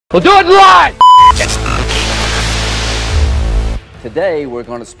We'll do it live! Today, we're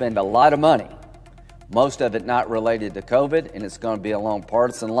going to spend a lot of money, most of it not related to COVID, and it's going to be along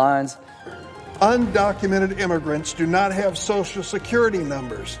partisan lines. Undocumented immigrants do not have Social Security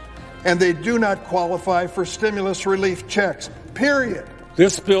numbers, and they do not qualify for stimulus relief checks, period.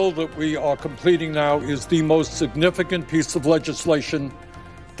 This bill that we are completing now is the most significant piece of legislation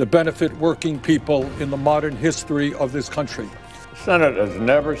to benefit working people in the modern history of this country. The Senate has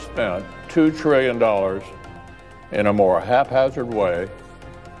never spent $2 trillion in a more haphazard way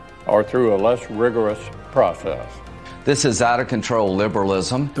or through a less rigorous process. This is out-of-control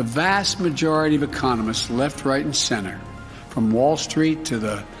liberalism. The vast majority of economists, left, right, and center, from Wall Street to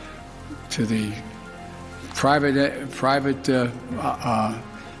the private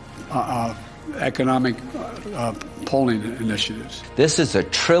economic polling initiatives. This is a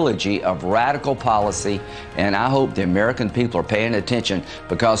trilogy of radical policy, and I hope the American people are paying attention,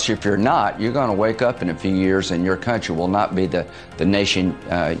 because if you're not, you're going to wake up in a few years and your country will not be the nation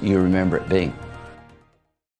you remember it being.